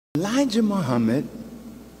Elijah Muhammad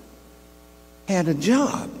had a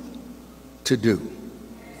job to do.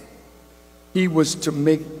 He was to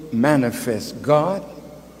make manifest God,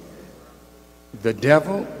 the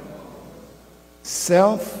devil,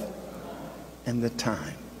 self, and the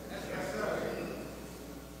time.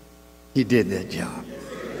 He did that job.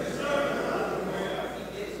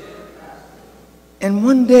 And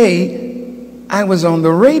one day, I was on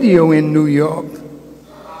the radio in New York,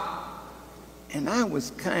 and I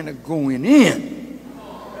was kind of going in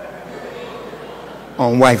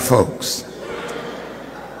on white folks.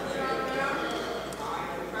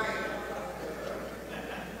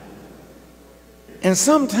 And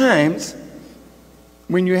sometimes,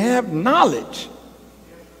 when you have knowledge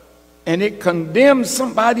and it condemns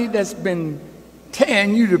somebody that's been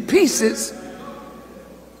tearing you to pieces,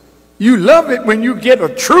 you love it when you get a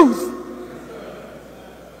truth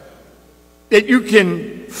that you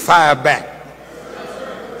can fire back.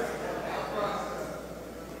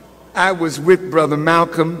 I was with Brother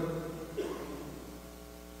Malcolm.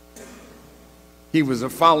 He was a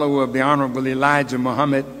follower of the Honorable Elijah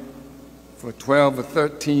Muhammad for 12 or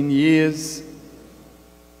 13 years.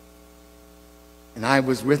 And I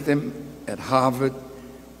was with him at Harvard.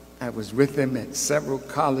 I was with him at several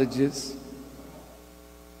colleges.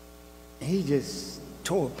 He just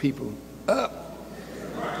tore people up.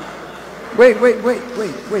 Wait.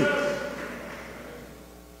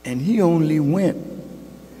 And he only went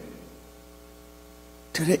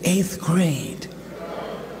to the 8th grade.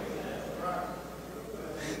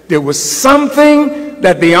 There was something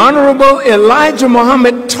that the Honorable Elijah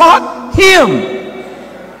Muhammad taught him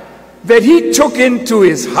that he took into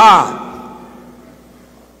his heart.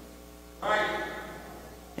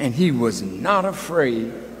 And he was not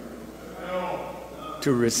afraid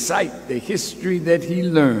to recite the history that he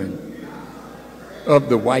learned of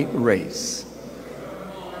the white race.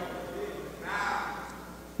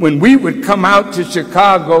 When we would come out to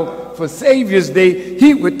Chicago for Savior's Day,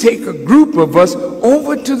 he would take a group of us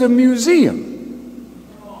over to the Museum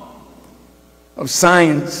of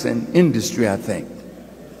Science and Industry, I think.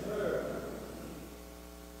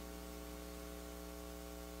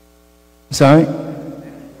 Sorry?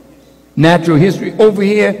 Natural history. Over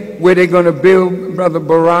here, where they're going to build Brother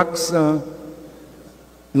Barack's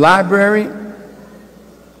library.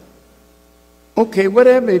 Okay,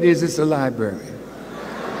 whatever it is, it's a library.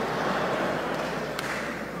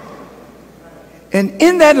 And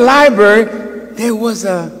in that library, there was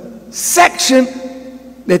a section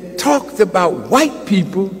that talked about white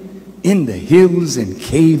people in the hills and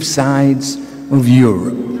cave sides of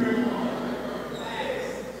Europe.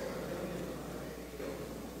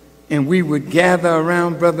 And we would gather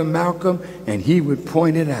around Brother Malcolm, and he would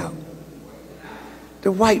point it out.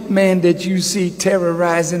 The white man that you see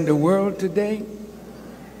terrorizing the world today,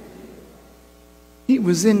 he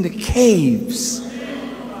was in the caves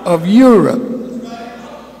of Europe.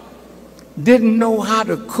 Didn't know how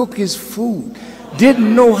to cook his food.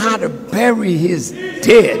 Didn't know how to bury his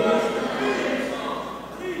dead.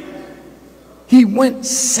 He went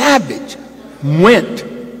savage. Went.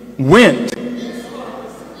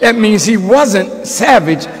 That means he wasn't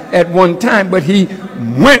savage at one time, but he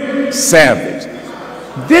went savage.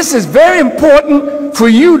 This is very important for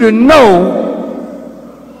you to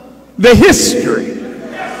know the history.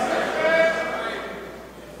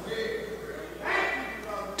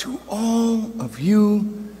 To all of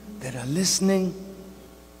you that are listening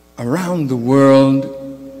around the world,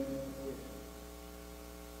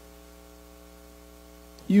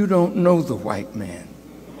 you don't know the white man.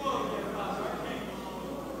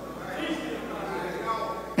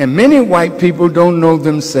 And many white people don't know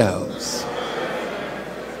themselves.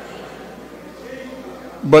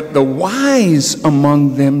 But the wise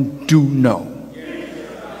among them do know.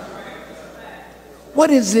 What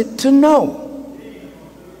is it to know?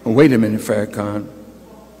 Oh, wait a minute, Farrakhan.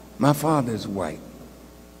 My father's white.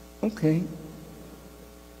 Okay.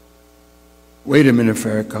 Wait a minute,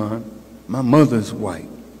 Farrakhan. My mother's white.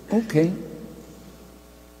 Okay.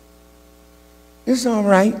 It's all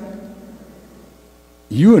right.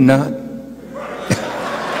 You're not.